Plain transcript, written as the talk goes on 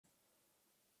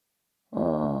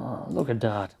look at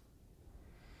that.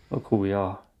 Look who we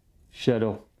are.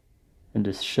 Shadow. In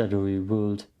this shadowy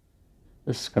world.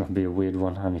 This is gonna be a weird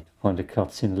one. I need to find a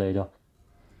cutscene later.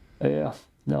 Yeah,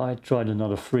 now I tried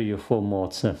another 3 or 4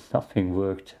 mods and nothing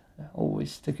worked.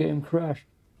 Always the game crashed.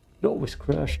 It always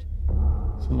crashed.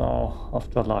 So now,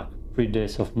 after like 3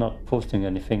 days of not posting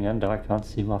anything, and I can't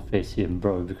see my face here,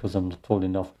 bro, because I'm not tall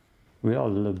enough. We are a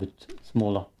little bit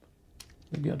smaller.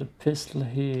 We got a pistol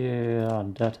here,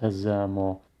 and that has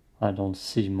ammo. I don't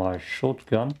see my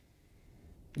shotgun.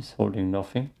 He's holding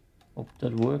nothing. Hope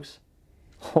that works.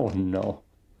 Oh no.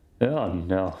 Yeah,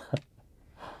 no.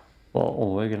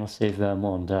 Well, we're gonna save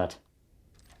ammo on that.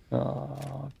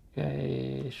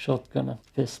 Okay, shotgun and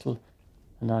pistol.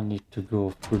 And I need to go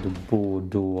through the bow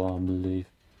door, I believe.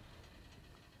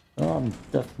 I'm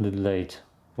definitely late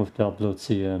with the uploads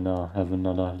here, and I have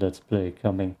another Let's Play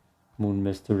coming. Moon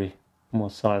Mystery. More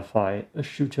sci-fi, a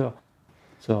shooter.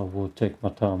 So I will take my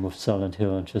time with Silent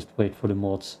Hill and just wait for the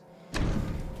mods.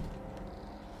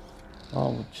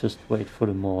 I'll just wait for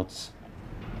the mods.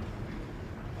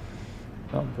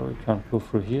 Oh, but we can't go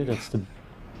through here, that's the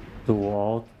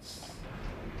door out.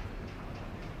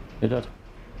 Hear that?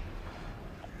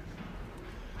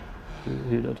 Do you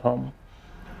hear that hum?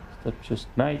 Is that just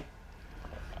night?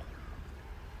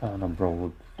 Oh no, bro,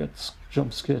 we'll get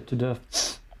jump scared to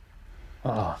death.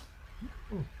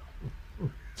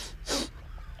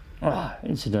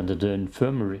 Incident at the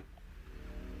infirmary.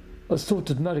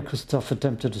 Assorted medical staff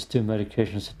attempted to steer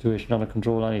medication situation under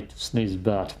control. I need to sneeze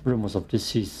bad. Rumors of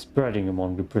disease spreading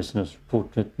among the prisoners.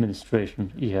 Report to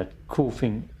administration. He had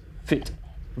coughing fit.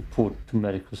 Report to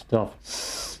medical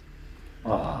staff.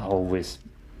 Always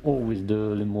the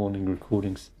early morning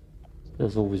recordings.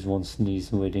 There's always one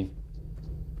sneeze waiting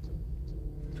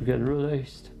to get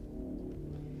released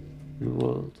to the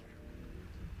world.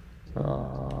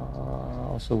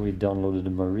 Also we downloaded the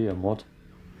Maria mod.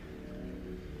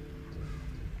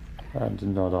 And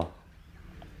another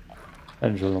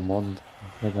Angela mod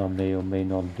that I may or may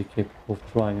not be capable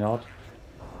of trying out.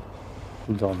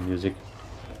 Cool down music.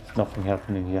 There's nothing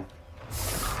happening here.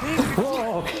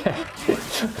 Whoa, okay.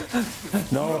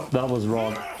 No, that was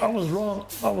wrong. I was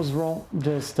wrong.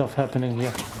 There's stuff happening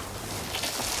here.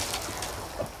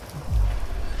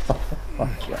 Oh,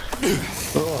 yeah.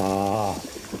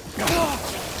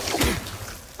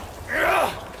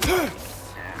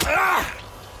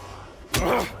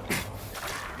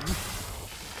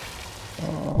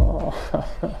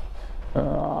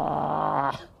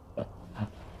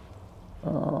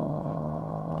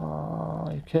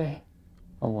 Okay.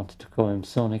 I wanted to call him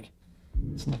Sonic.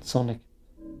 It's not Sonic.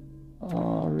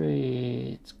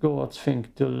 Alright. Gods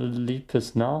think they'll leap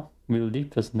us now. Will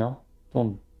leap us now.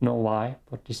 Don't know why,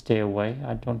 but they stay away.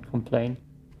 I don't complain.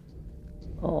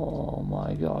 Oh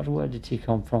my god, where did he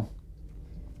come from?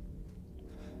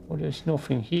 Oh, there's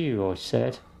nothing here, I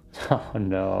said. Oh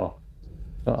no.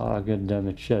 Ah, god damn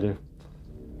it, Shadow.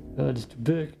 That is too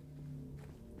big.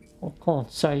 I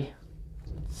can't say.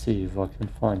 Let's see if I can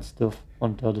find stuff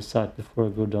on the other side before I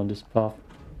go down this path.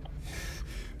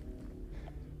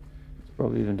 It's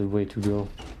probably even the way to go.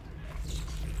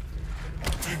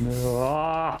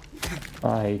 Ah,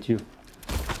 I hate you.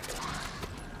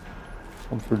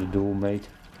 Come through the door, mate.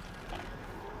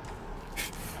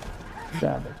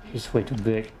 Damn it, he's way too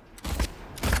big.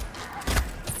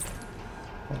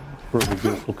 Probably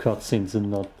go for cutscenes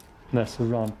and not mess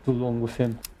around too long with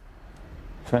him.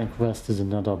 Frank West is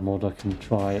another mod I can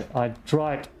try. I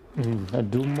tried a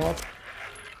Doom mod.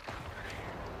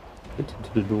 Get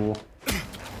into the door.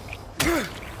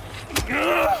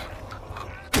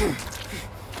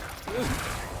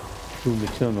 Doom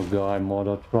Eternal guy mod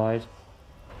I tried.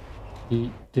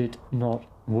 He did not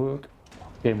work.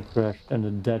 Game crashed, and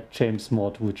the Dead James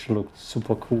mod, which looked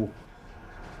super cool.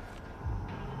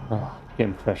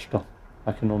 Game crashed though.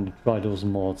 I can only try those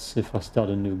mods if I start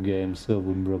a new game, so I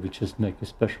would probably just make a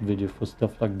special video for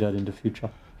stuff like that in the future.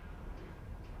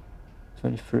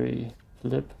 23.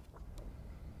 Flip.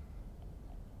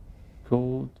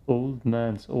 Cold old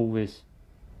man's always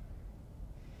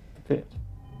prepared.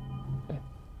 Okay.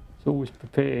 It's always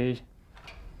prepared.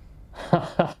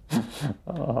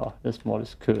 This mod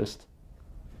is cursed.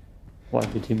 Why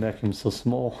did he make him so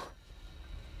small?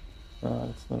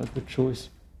 That's not a good choice.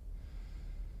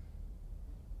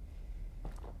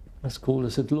 As cool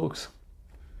as it looks.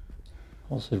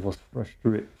 Also, it was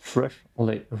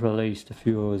released a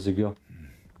few hours ago.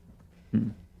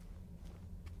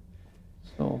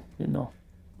 So, you know,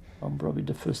 I'm probably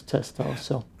the first tester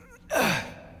also. I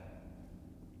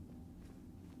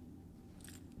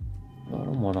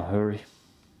don't want to hurry.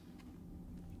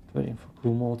 Waiting for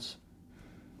cool mods.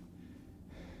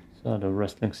 So the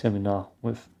wrestling seminar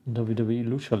with WWE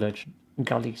Lucha legend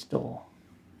Galisto.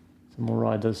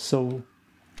 Samurai the Soul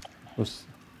was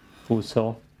who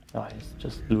saw. Ah, he's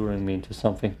just luring me into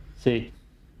something. See?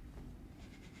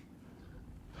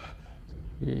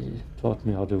 He taught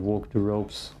me how to walk the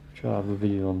ropes. I have a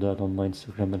video on that on my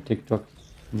Instagram and TikTok.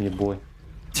 Me a boy.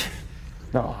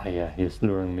 Ah, yeah, he's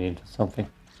luring me into something.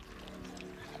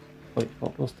 Wait,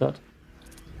 what was that?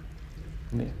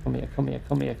 Come here, come here, come here,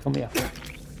 come here, come here.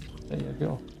 There you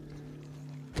go.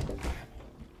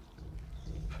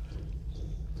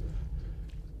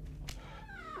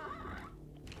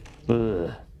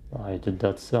 Ugh, I did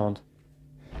that sound.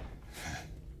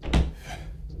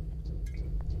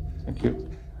 Thank you.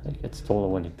 It gets taller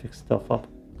when he picks stuff up.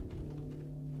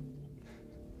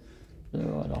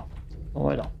 Oh,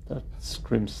 I know. That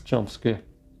screams jump scare.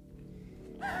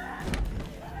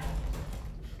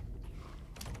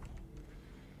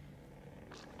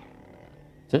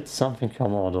 Did something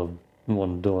come out of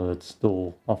one door that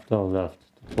stole after I left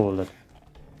the toilet?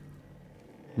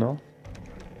 No?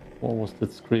 What was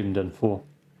that scream then for?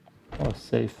 Oh,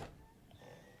 safe.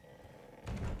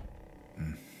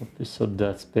 Would be so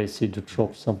dead spacey to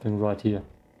drop something right here.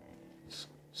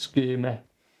 Scare me.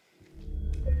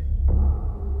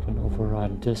 Can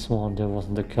override this one. There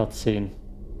wasn't a cutscene.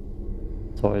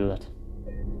 Toilet.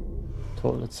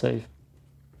 Toilet safe.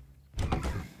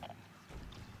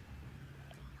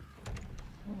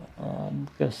 I'm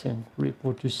guessing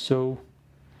report to show.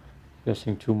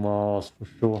 Guessing 2 miles for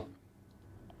sure.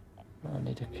 I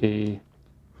need a key.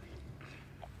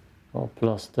 Oh,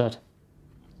 plus that.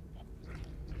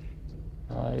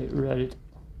 I read it.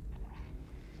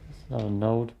 It's not a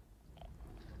note.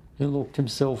 He locked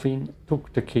himself in,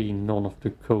 took the key, none of the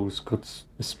codes could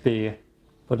spare.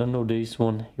 But I know this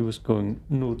one, he was going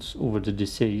nuts over the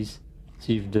disease.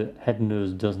 See if the head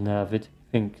nurse doesn't have it.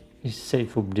 Think he's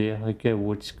safe up there, I get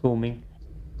what's coming.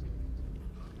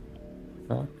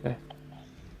 Okay.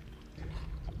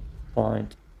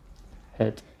 Find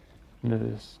head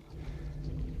nurse.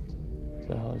 What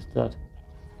the hell is that?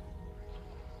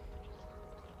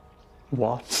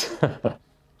 What?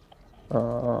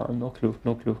 No clue,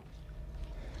 no clue.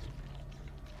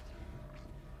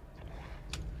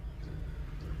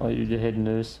 Are you the head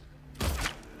nurse?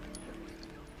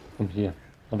 Come here,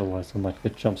 otherwise I might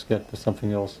get jump scared by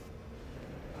something else.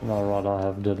 And I'd rather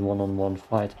have that one-on-one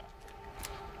fight.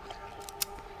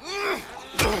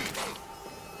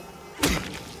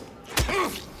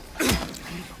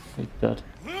 Hate that.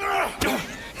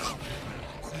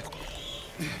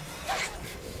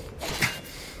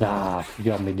 Ah, you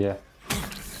got me there.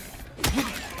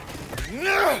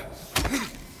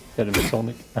 Get him,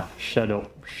 Sonic. Ah, Shadow.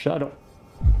 Shadow.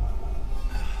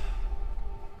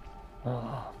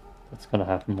 Ah, that's gonna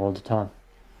happen all the time.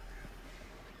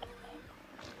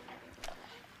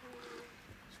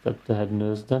 Is that the head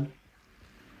nurse then?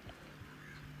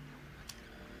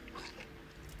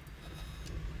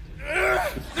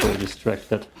 She's so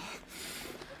distracted.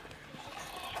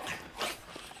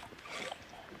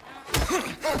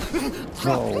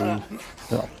 No.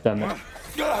 Oh, damn it.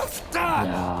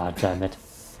 Yeah, damn it.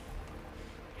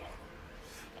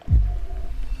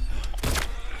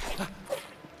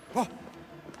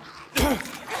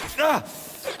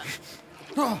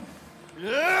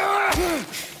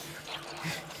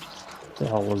 The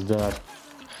hell was that?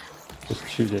 Just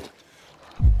shoot it.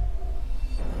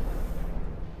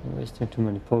 I'm wasting too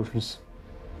many potions.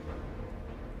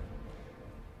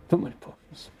 Too many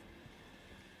potions.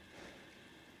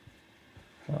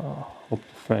 Hope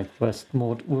the Frank West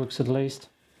mod works at least.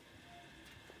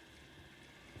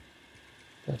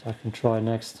 That I can try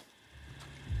next.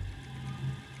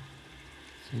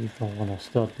 See if I wanna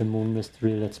start the Moon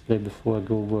Mystery Let's Play before I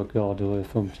go work out, or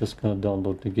if I'm just gonna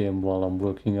download the game while I'm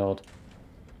working out.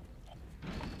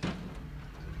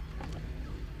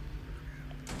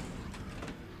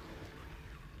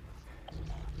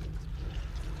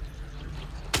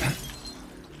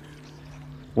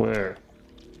 Where?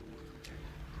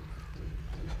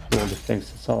 All the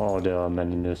things. Oh, there are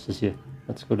many nurses here.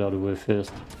 Let's go the other way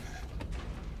first.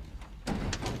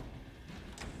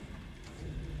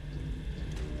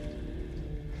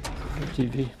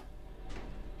 TV.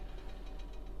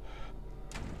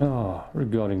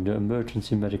 Regarding the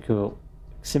emergency medical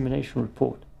examination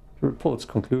report. The report's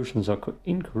conclusions are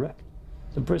incorrect.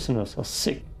 The prisoners are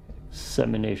sick.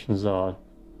 Examinations are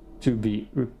to be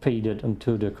repeated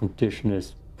until their condition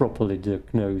is properly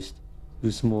diagnosed.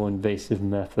 Use more invasive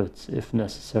methods if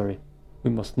necessary.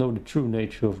 We must know the true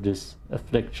nature of this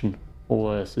affliction,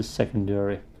 or as is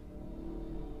secondary.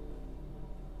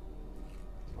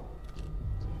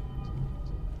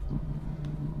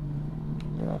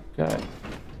 Okay.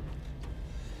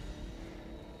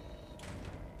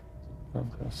 I'm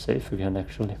gonna save again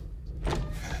actually. The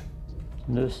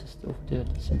nurse is over there,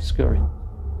 that seems scary.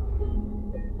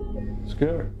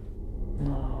 Scary.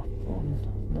 No,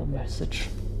 no message.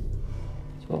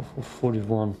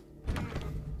 12:41.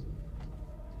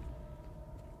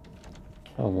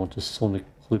 I want a Sonic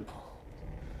clip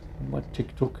on my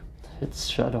TikTok. It's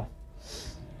Shadow.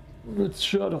 It's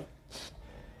Shadow.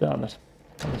 Damn it.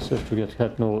 I just have to get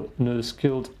had no nurse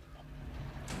killed.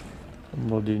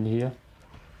 Somebody in here.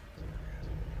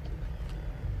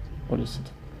 What is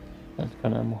it?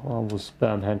 Handgun ammo. I will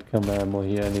spam handgun ammo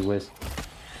here anyways.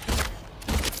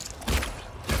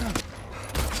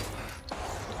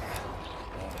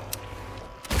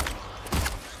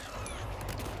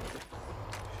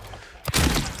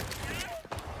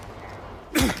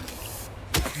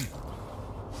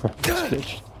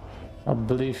 Glitched. I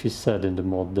believe he said in the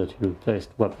mod that he replaced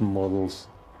weapon models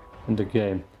in the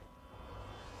game.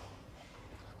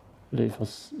 I believe I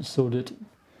saw it.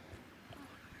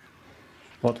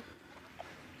 What?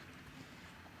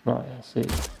 Right, I see.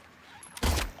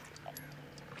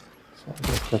 So I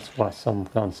guess that's why some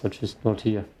guns are just not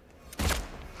here.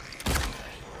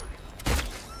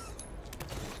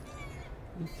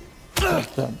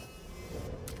 Damn.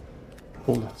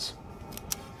 Bullets.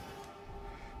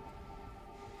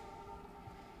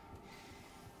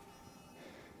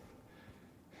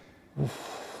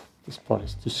 Oof, this part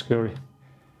is too scary.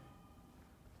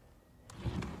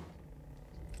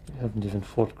 We haven't even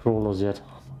fought crawlers yet.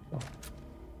 Oh my god.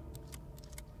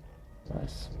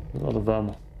 Nice. A lot of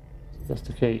ammo. Just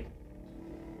the key.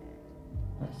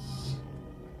 Nice.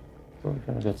 We're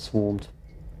gonna get swarmed.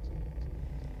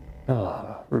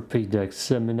 Repeat the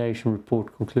examination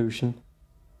report conclusion.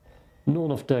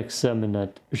 None of the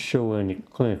examined show any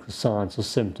clinical signs or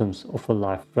symptoms of a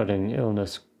life-threatening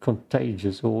illness,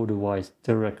 contagious or otherwise.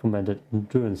 The recommended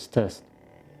endurance tests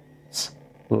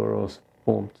were also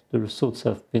performed. The results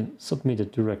have been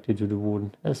submitted directly to the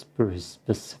warden as per his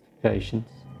specifications.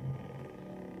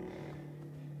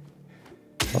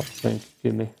 Oh, thank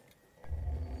you, gimme.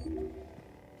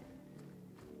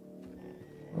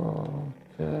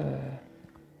 Okay.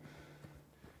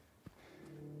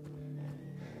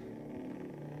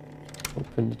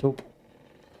 Open it up.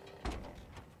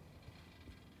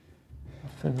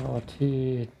 Nothing out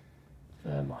here.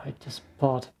 Damn, I hate this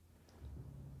part.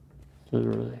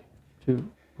 Literally too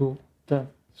damn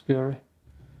scary.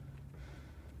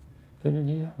 Been in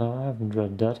here? No, I haven't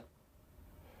read that.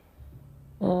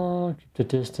 Oh, keep the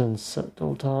distance at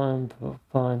all time.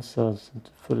 Fine, so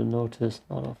for the notice.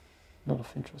 Not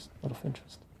of interest. Not of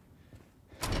interest.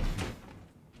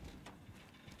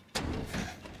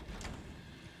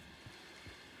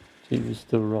 TV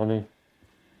still running.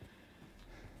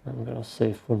 I'm gonna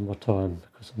save one more time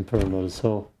because I'm paranoid as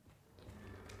hell.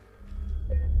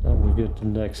 Then we get the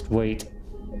next wait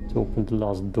to open the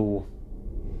last door.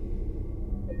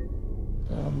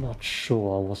 I'm not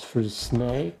sure. I was through the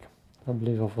snake. I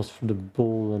believe I was through the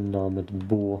bull and now I'm at the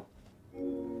boar.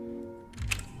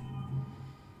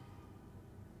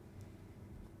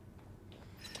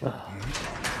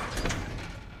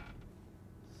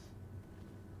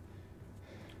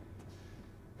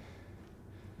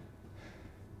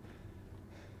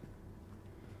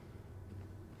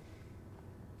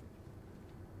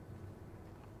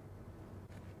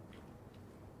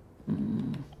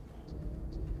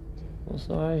 Was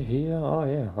I here? Oh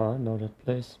yeah, I know that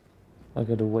place. I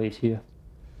gotta wait here.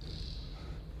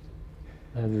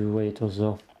 Every wait or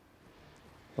so.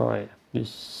 Oh yeah,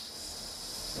 this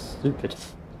stupid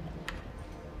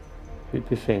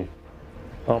creepy thing.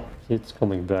 Oh, it's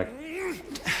coming back.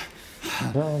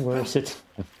 No, where is it?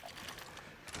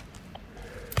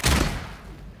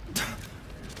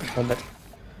 Damn it.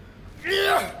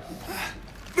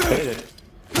 Hate it.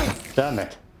 Damn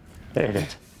it. Hate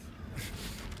it.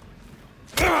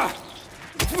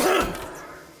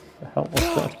 The hell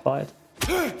was that fight?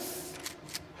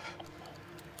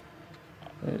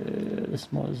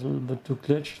 This mod is a little bit too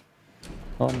glitched.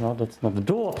 Oh no, that's not the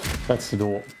door. That's the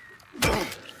door.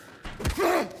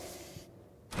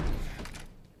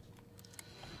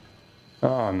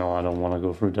 Oh no, I don't want to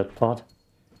go through that part.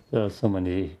 There are so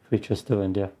many creatures still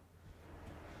in there.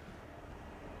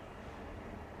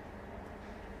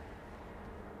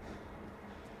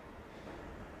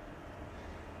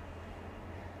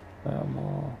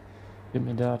 Give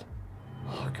me that.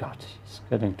 Oh god, he's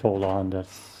getting taller and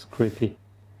that's creepy.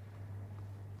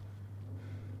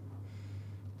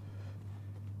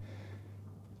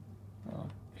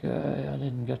 Okay, I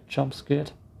didn't get jump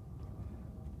scared.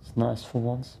 It's nice for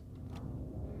once.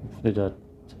 Hopefully that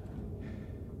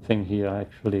thing here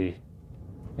actually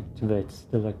activates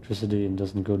the electricity and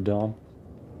doesn't go down.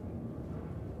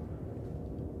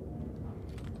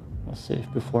 I'll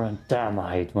save before, and damn,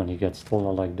 I hate when he gets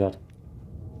taller like that.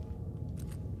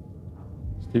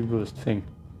 It's the worst thing.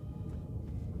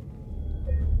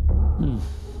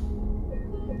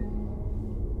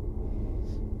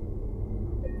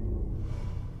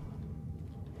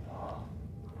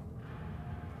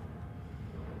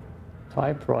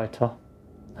 Typewriter.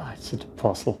 Ah, it's a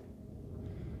puzzle.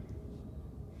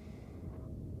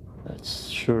 That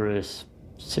sure is.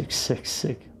 Sick, sick,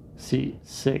 sick. See,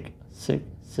 sick, sick,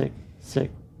 sick,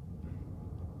 sick.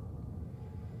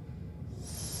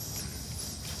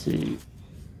 See.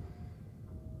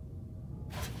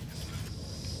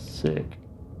 Sick.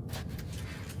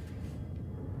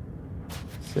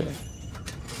 Sick.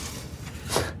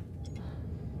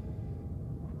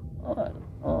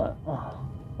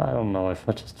 I don't know if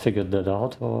I just figured that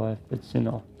out or if it's, you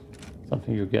know,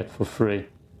 something you get for free.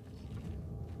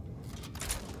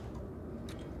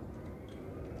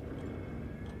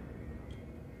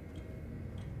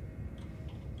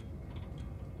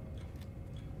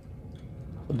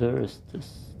 So there is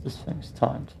this thing's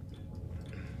timed.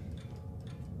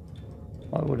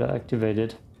 Why would I activate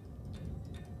it?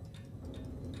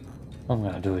 I'm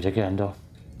gonna do it again though.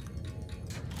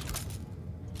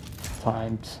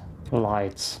 Timed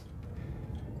lights.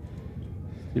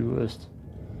 The worst.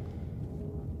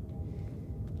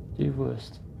 The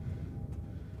worst.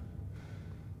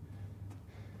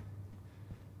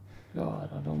 God,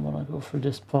 I don't want to go for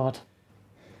this part.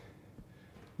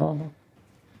 No, no.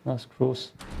 Nice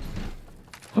cross.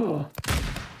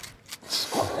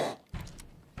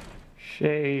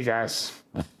 Jesus.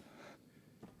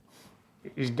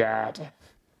 He's dead.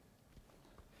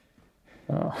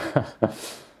 Oh.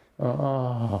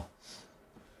 Oh.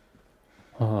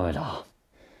 Hola.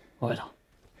 Hola.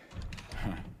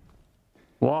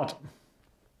 What?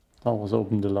 That was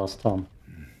open the last time.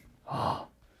 Ah,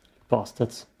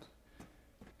 bastards.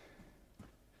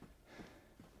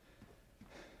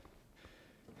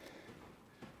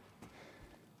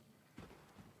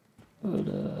 Where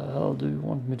the hell do you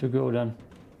want me to go then?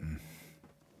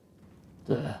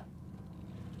 There.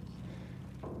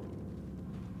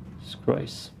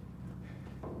 Disgrace.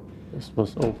 This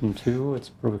was open too, it's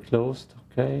probably closed.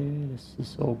 Okay, this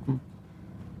is open.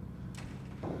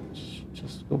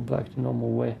 Just go back to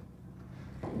normal way.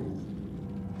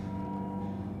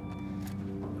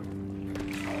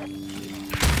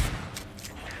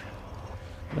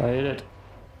 I hit it.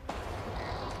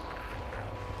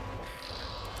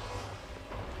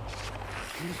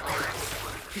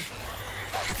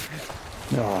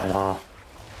 No.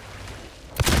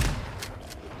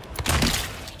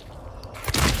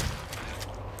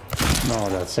 No,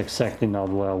 that's exactly not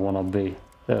where I want to be.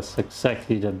 That's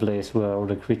exactly the place where all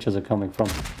the creatures are coming from.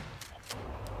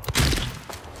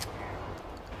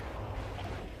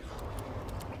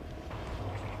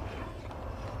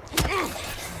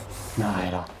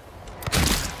 No.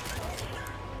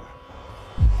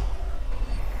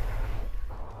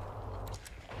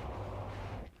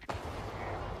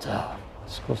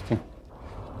 Disgusting.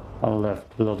 I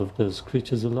left a lot of those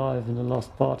creatures alive in the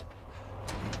last part.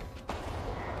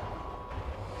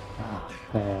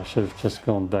 I should have just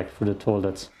gone back for the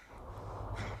toilets.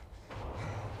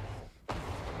 I'm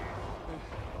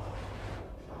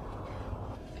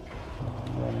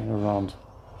running around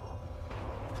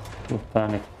with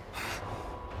panic.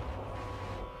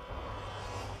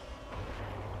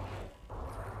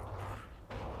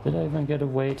 Did I even get a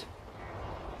weight?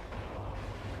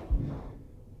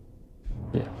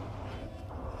 Yeah.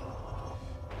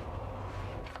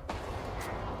 It's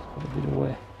gotta be the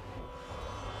way.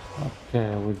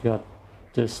 Okay, we got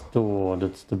this door,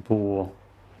 that's the boar.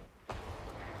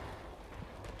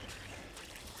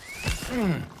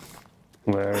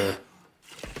 Where is it?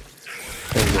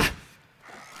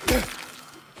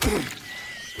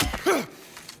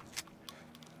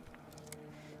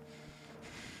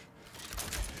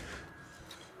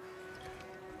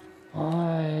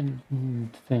 I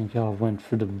think I went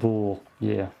for the boar,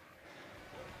 yeah.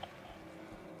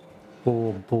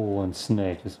 Boar and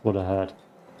snake is what I had.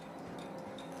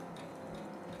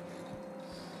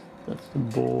 That's the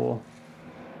boar.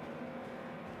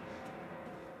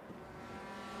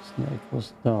 Snake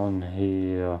was down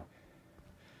here.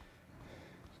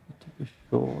 To be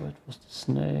sure, it was the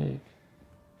snake.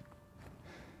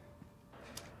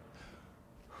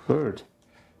 Bird.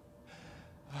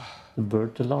 The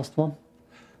bird, the last one?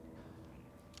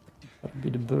 That'll be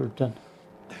the bird then.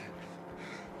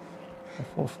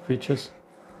 Of creatures.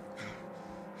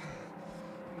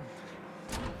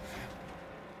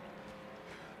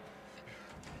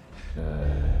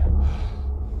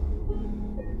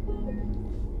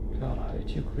 God, I hate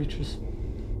you creatures.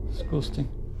 It's ghosting.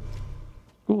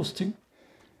 Ghosting.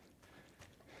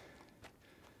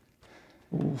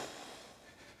 Oof.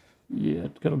 Yeah,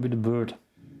 it's gotta be the bird.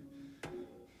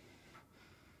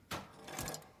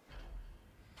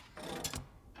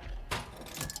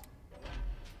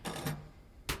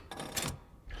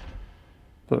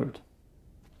 Bird.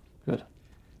 Good.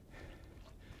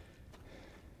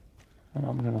 And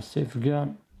I'm gonna save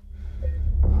again.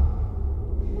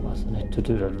 I need to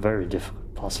do that very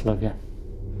difficult puzzle again.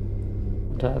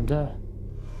 What do I have there?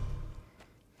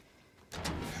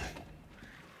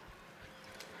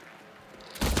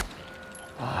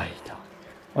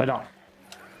 Wait on.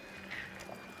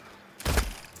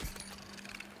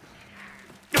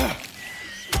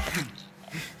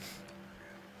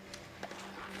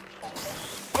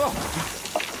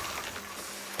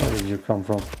 Where did you come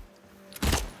from?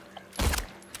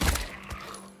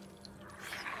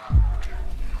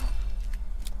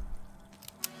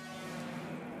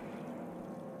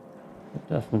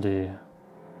 Definitely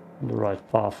on the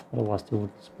right path, otherwise they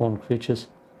would spawn creatures.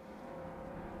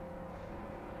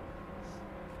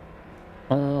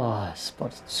 Ah, but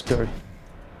it's scary.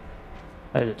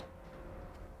 Hate it.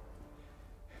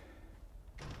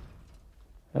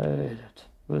 Hate it.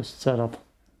 Worst setup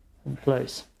in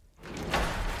place.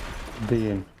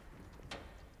 Being.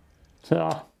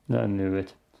 Ah, I knew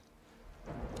it.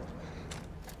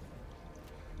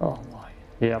 Oh my.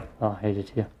 Yep, I hate it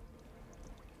here.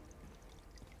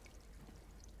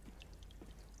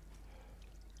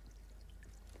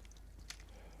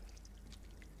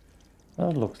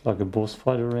 That looks like a boss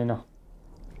fight arena.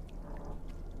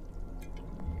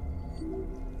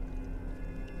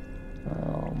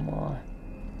 Oh my.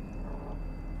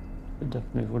 I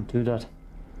definitely would do that.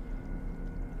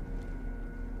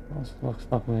 Also looks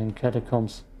like we're in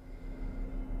catacombs.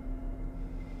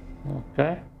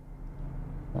 Okay.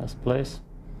 Nice place.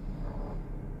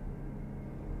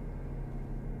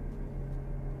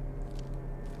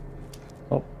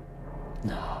 Oh.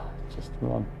 No, just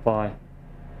run by.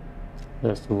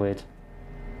 Just to wait.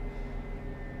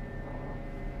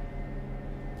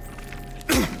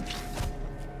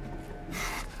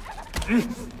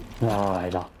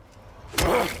 Ada.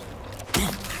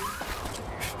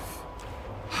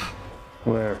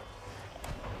 Where?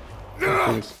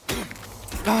 Please.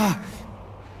 God,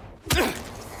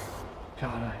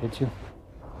 I hate you.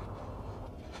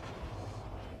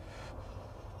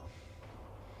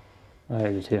 I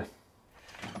hate it here.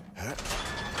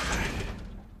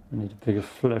 I need a bigger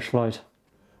flashlight.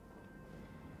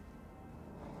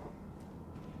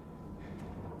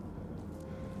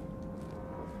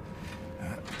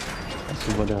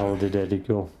 So where the hell did Eddie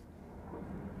go?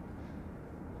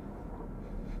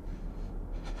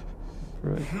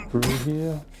 Break through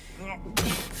here.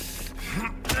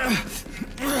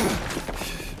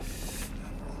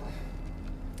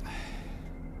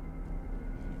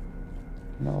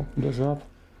 Can I open this up?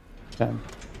 Can.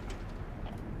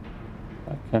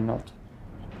 I cannot.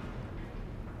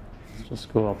 Let's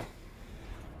just go up.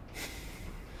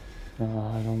 I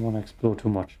don't want to explore too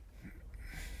much.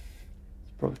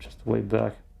 It's probably just way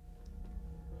back.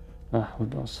 Ah, who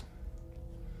knows?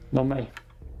 Not me.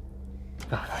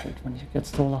 God, I hate when you get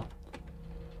stolen.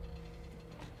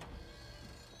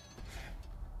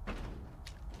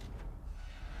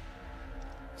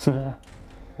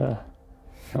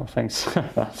 No thanks.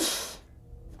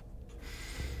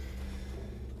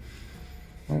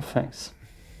 No thanks.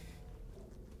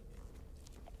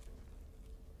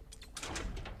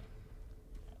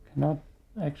 Cannot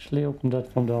actually open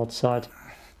that from the outside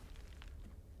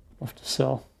of the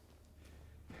cell.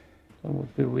 That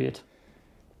would be weird.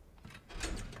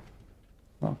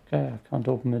 Okay, I can't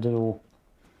open it at all.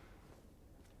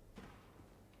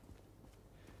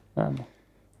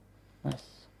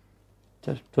 Nice.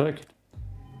 Just take it.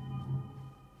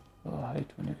 Oh, I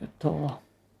hate when you get taller.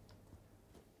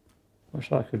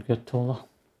 Wish I could get taller.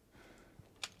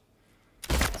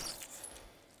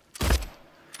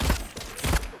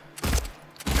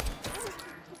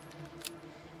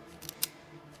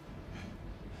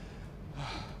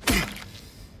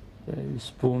 There, you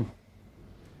spoon.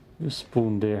 You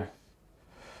spoon there.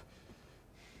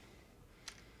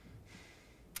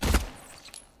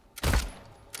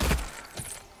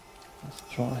 Let's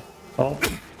try. Oh,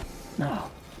 no.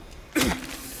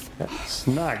 Get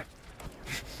snagged.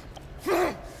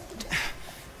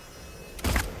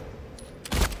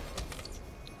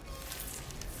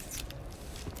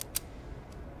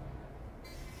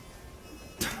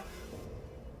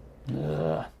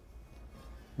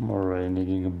 I'm already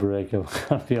needing a break, I'll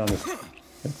be honest.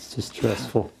 It's too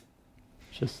stressful.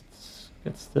 just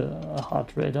gets the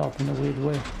heart rate up in a weird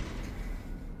way.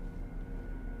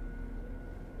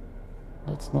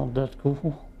 That's not that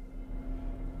cool.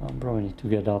 I probably need to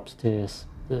get upstairs.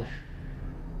 Ugh.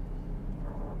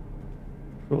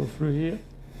 Go through here.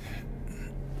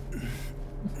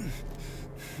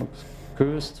 Looks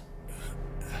cursed.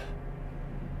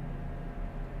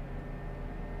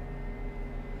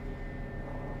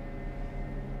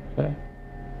 Okay.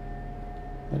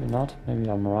 Maybe not. Maybe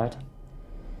I'm right.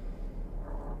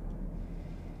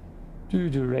 Due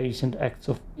to recent acts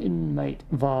of inmate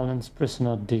violence,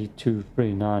 prisoner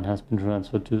D239 has been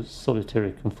transferred to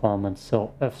solitary confinement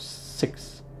cell F6.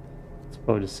 It's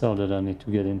probably the cell that I need to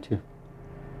get into.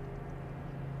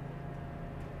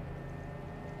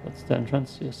 That's the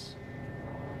entrance, yes.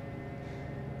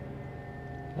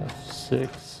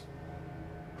 F6.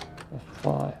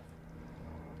 F5.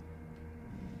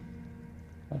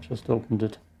 I just opened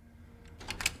it.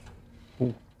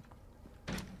 Ooh.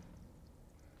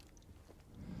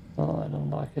 Oh, I don't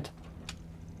like it.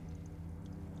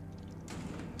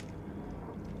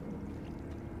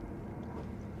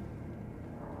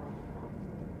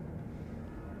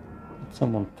 Did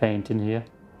someone paint in here?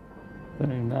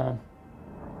 Burning man.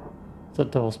 Is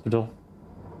that the hospital?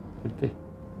 Could be.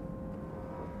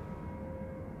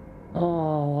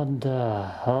 Oh, what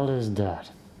the hell is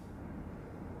that?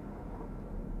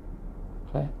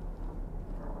 Okay.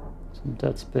 Some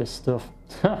Dead Space stuff.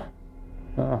 Ha!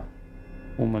 Ah.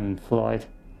 Woman in flight.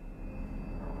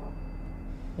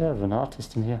 They have an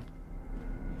artist in here.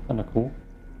 Kinda cool.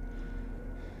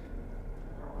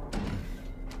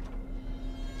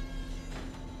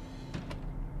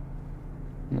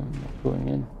 No, I'm not going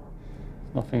in.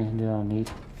 There's nothing in there I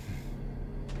need.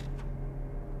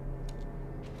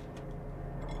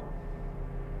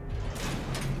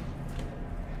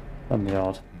 Let me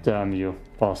out. Damn you,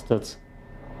 bastards.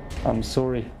 I'm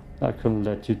sorry I couldn't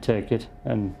let you take it,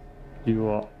 and you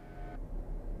are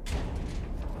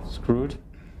screwed.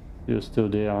 You're still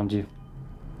there, aren't you?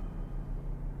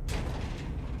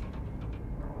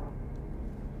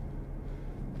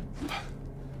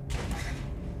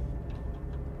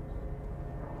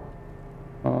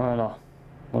 Alright,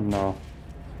 what now?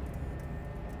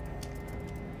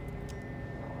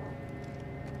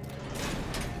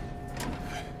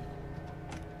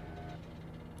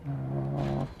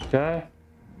 Okay.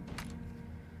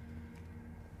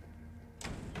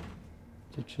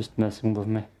 You're just messing with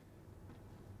me.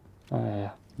 Oh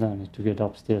yeah, now I need to get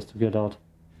upstairs to get out.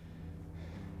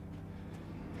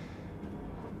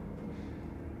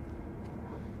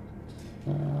 I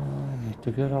need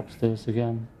to get upstairs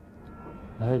again.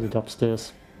 I hate it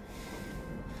upstairs.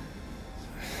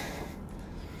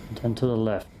 And then to the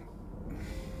left.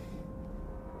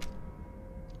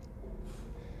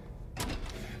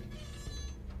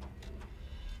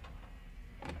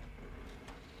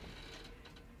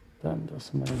 Damn, there's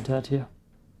somebody dead here.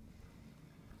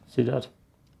 See that?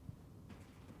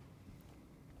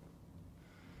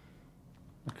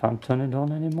 I can't turn it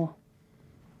on anymore.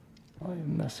 Why are you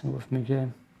messing with me,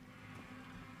 game?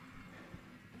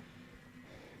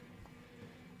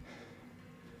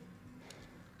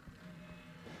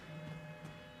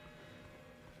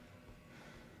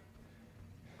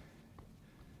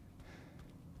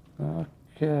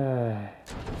 Okay.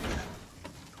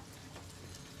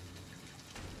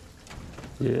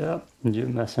 Yeah, you're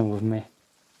messing with me.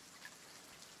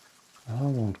 I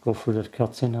won't go through that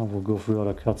cutscene, I will go through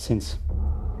other cutscenes.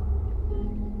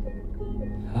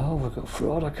 I will go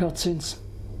through other cutscenes.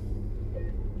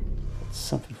 That's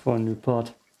something for a new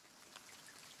part.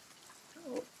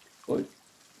 Wait.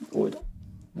 Wait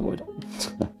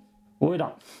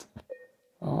up.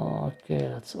 Okay,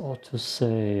 that's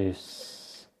autosaves.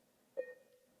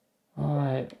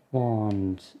 I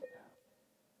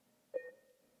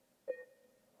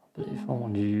believe I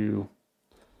want you.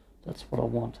 That's what I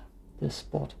want. This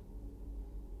spot.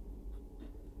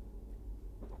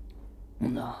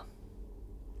 Nah.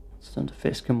 Let's turn the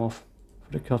face cam off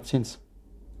for the cutscenes.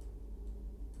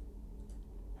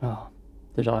 Oh,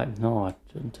 did I? No, I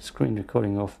turned the screen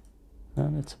recording off.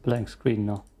 And it's a blank screen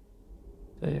now.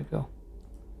 There you go.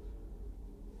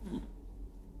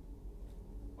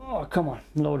 Oh, come on,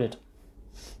 load it.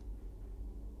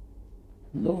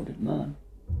 Load it, man.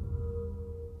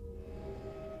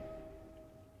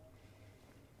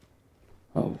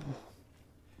 Oh,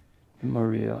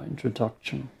 Maria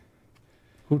introduction.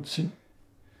 Cutscene.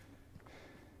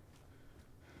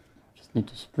 Just need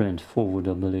to sprint forward,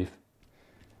 I believe.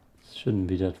 Shouldn't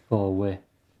be that far away.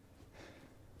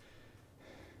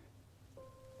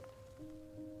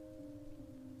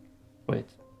 Wait,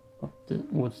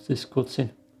 what's this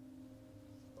cutscene?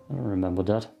 I don't remember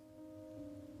that.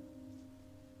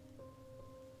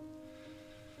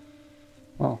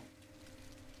 Oh.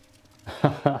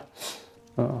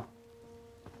 Oh.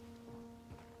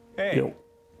 Hey. Yo.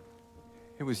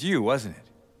 It was you, wasn't it?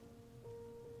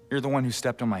 You're the one who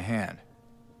stepped on my hand.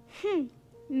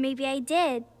 Maybe I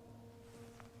did.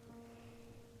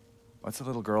 What's a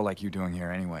little girl like you doing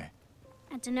here anyway?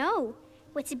 I don't know.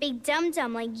 What's a big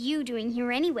dum-dum like you doing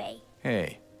here anyway?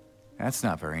 Hey, that's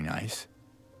not very nice.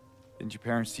 Didn't your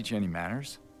parents teach you any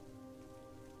manners?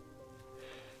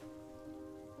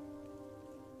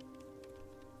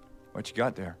 What you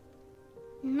got there?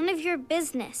 None of your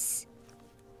business.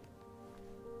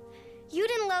 You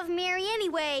didn't love Mary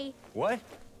anyway. What?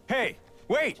 Hey,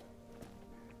 wait!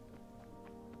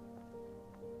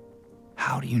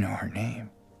 How do you know her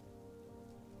name?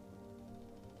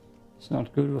 It's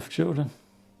not good with children.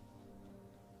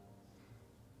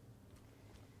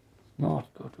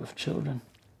 Not good with children.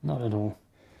 Not at all.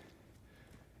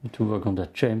 Need to work on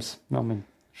that, James. I mean,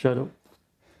 Shadow.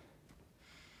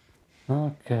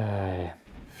 Okay.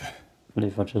 I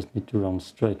believe I just need to run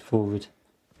straight forward.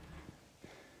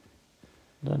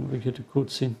 Then we get a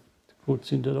cutscene. The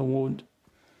cutscene that I want.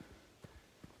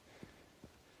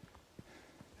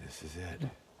 This is it.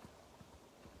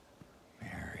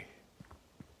 Mary.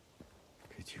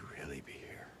 Could you really be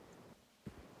here?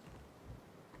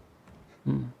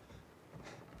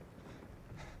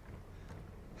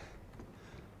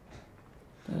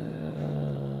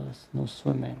 There's no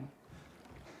swimming.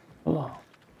 Hello.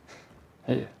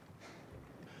 Hey.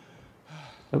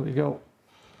 There we go.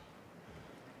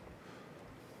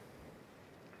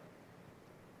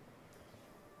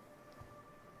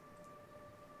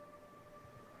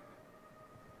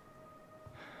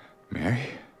 Mary?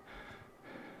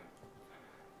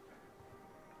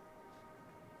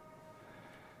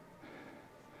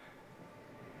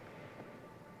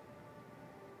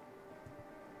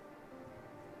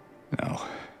 No.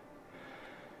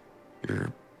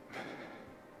 You're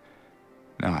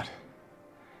not.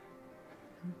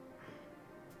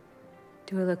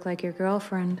 Do I look like your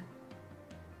girlfriend?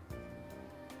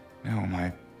 No,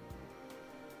 my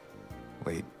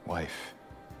late wife.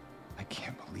 I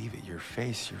can't believe it. Your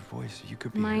face, your voice, you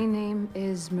could be... My name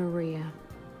is Maria.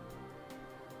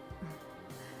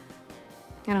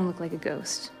 I don't look like a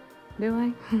ghost, do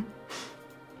I?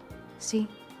 See?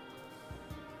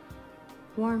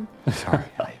 Warm. Sorry,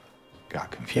 I got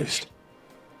confused.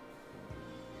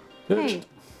 Hey.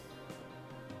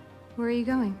 Where are you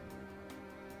going?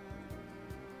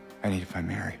 I need to find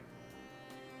Mary.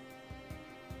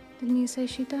 Didn't you say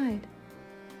she died?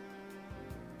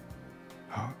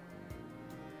 Oh.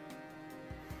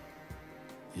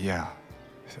 Yeah.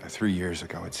 3 years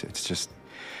ago. It's just...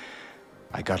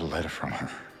 I got a letter from her.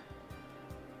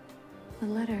 A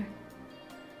letter?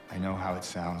 I know how it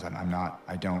sounds.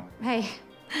 I don't... Hey.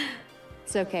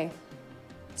 It's okay.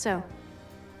 So,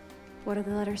 what did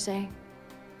the letter say?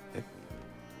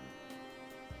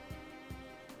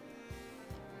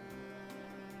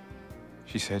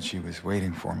 She said she was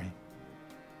waiting for me.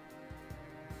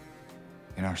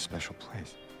 In our special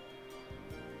place.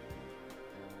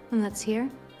 And that's here?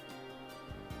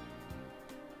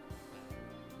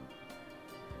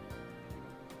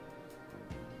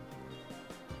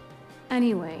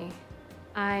 Anyway,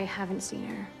 I haven't seen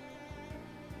her.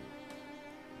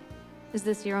 Is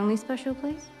this your only special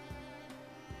place?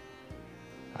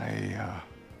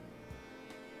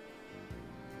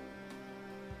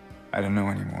 I don't know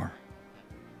anymore.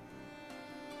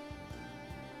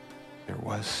 There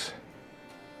was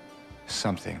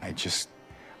something. I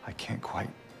can't quite...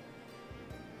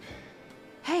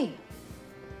 Hey!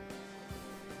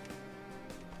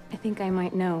 I think I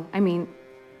might know. I mean,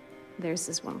 there's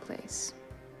this one place.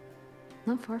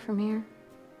 Not far from here.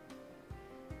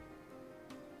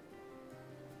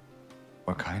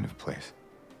 What kind of place?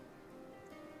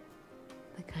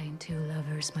 The kind two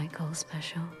lovers might call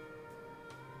special.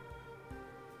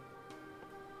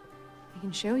 I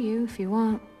can show you if you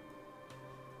want.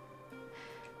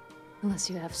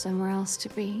 Unless you have somewhere else to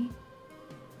be.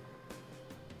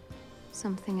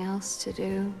 Something else to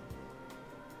do.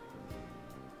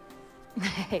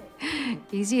 Hey,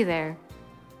 easy there.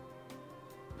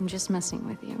 I'm just messing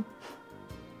with you.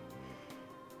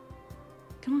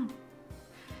 Come on.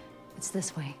 It's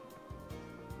this way.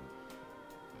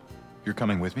 You're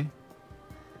coming with me?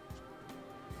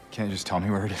 Can't you just tell me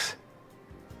where it is?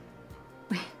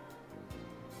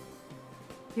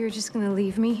 You're just gonna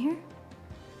leave me here?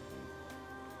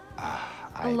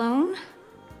 Alone?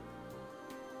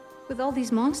 With all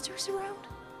these monsters around?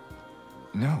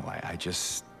 No, I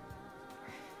just...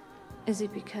 Is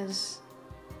it because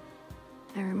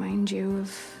I remind you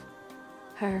of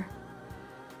her.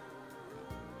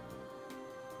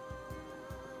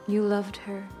 You loved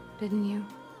her, didn't you?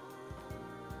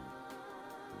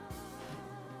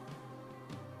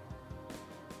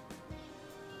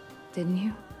 Didn't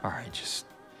you? All right, just...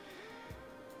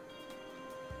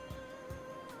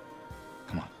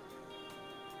 Come on.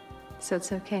 So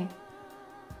it's okay.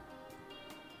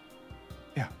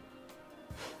 Yeah.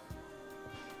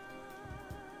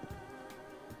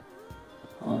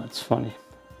 Oh, that's funny.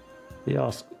 He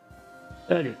asked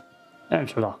Ellie,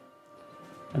 Angela,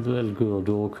 and the little girl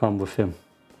to all come with him.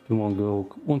 The one girl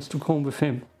wants to come with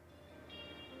him.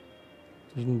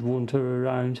 Doesn't want her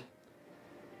around.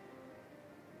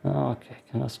 Okay,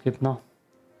 can I skip now?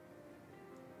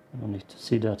 I don't need to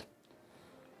see that.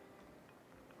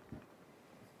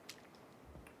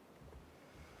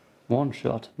 One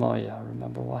shot. Oh yeah, I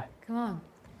remember why. Come on,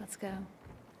 let's go.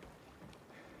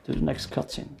 To the next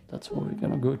cutscene. That's where we're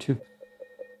gonna go to.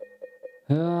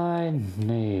 I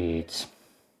need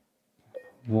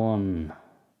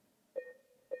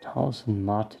 1000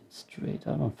 Martin Street.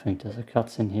 I don't think there's a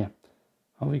cutscene here.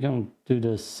 Are we gonna do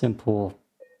the simple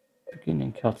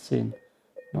beginning cutscene?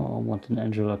 No, I want an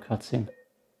Angela cutscene.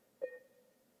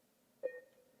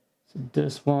 So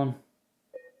this one.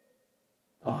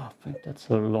 Oh, I think that's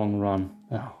a long run.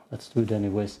 No, let's do it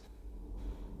anyways.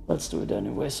 Let's do it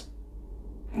anyways.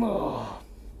 Oh,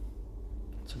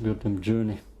 it's a good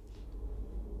journey.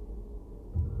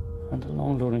 And a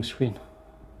long loading screen.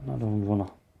 I don't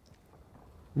wanna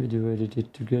video edit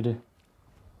it together.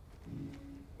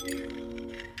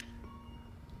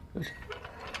 Good.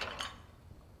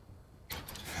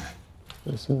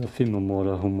 There's a female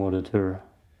modder who modded her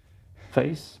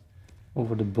face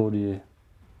over the body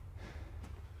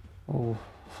of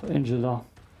Angela.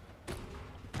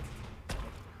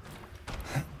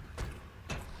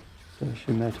 So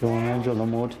she made her own Angela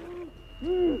mod.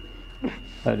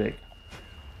 Headache.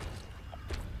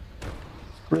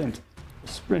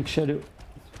 Sprint shadow.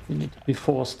 You need to be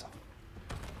forced.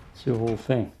 It's your whole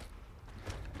thing.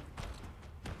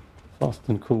 Fast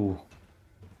and cool.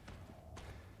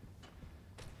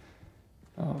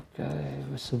 Okay,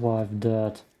 we survived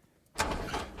that.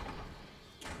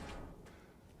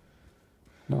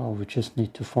 Now we just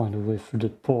need to find a way through the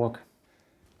park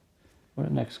for the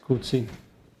next cutscene.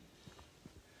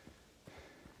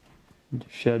 The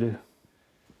shadow.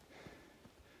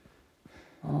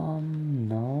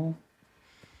 No.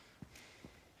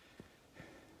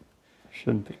 I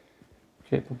shouldn't be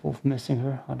capable of missing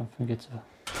her. I don't think it's a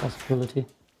possibility.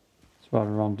 It's right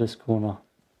around this corner.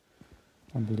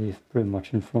 I believe pretty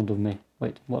much in front of me.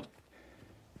 Wait, what?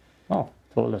 Oh,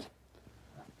 toilet.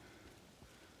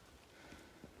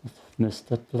 Must have missed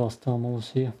that the last time I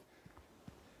was here.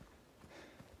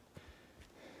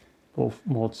 Both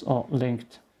mods are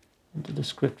linked in the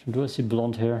description. Do I see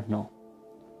blonde hair? No.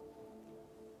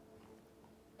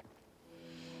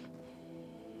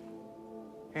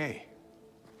 Hey.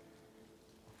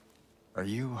 Are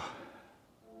you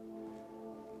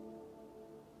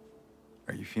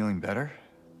feeling better?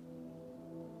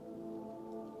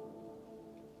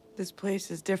 This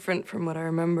place is different from what I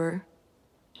remember.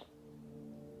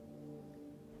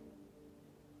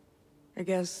 I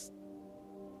guess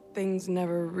things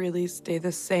never really stay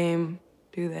the same,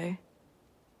 do they?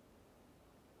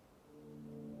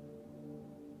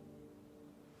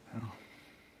 Well,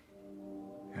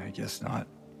 I guess not.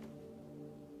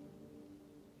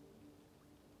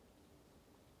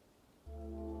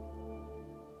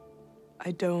 I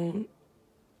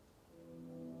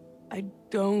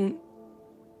don't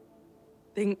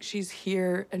think she's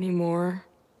here anymore,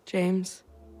 James.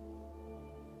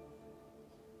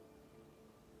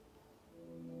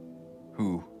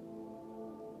 Who?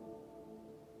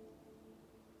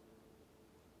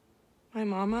 My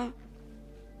mama?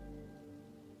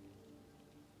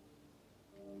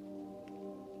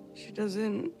 She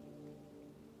doesn't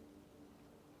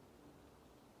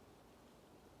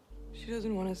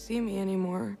want to see me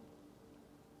anymore.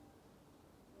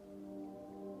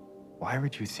 Why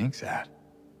would you think that?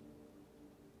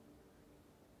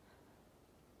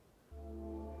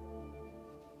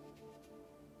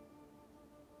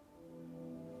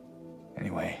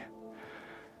 Anyway,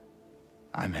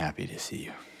 I'm happy to see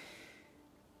you.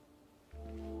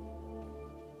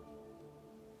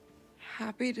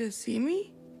 Happy to see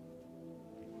me?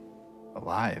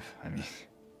 Alive, I mean.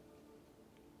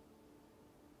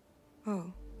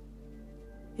 Oh.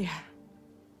 Yeah.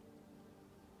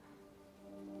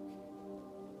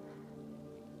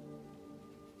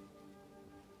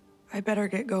 I better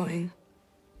get going.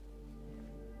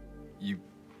 You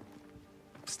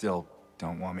still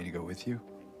don't want me to go with you?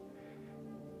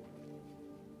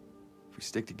 we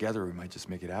stick together, we might just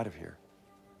make it out of here.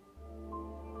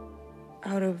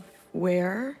 Out of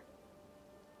where?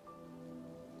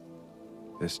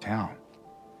 This town.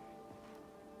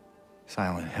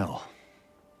 Silent Hill.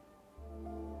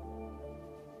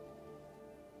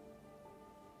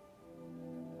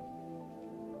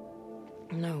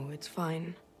 No, it's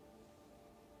fine.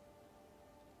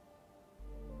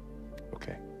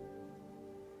 Okay.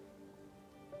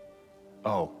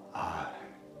 Oh,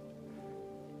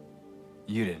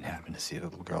 you didn't happen to see a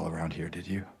little girl around here, did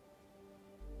you?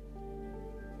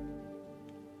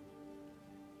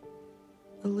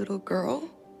 A little girl?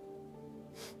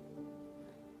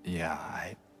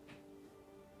 Yeah,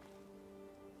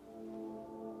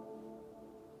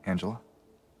 Angela?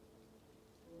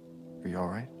 Are you all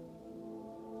right?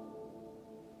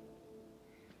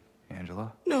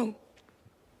 Angela? No.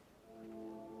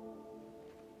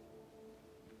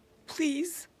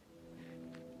 Please.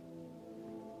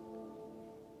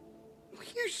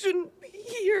 You shouldn't be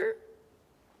here.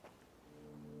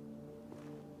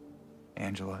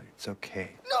 Angela, it's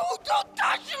okay. No, don't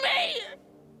touch me!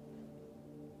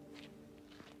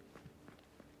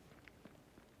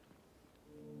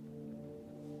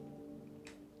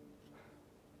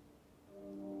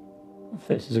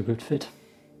 Face is a good fit.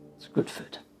 It's a good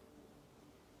fit.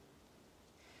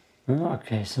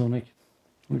 Okay, Sonic.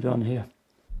 We're done here.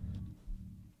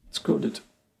 Let's code it.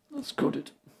 Let's code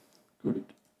it. Code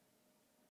it.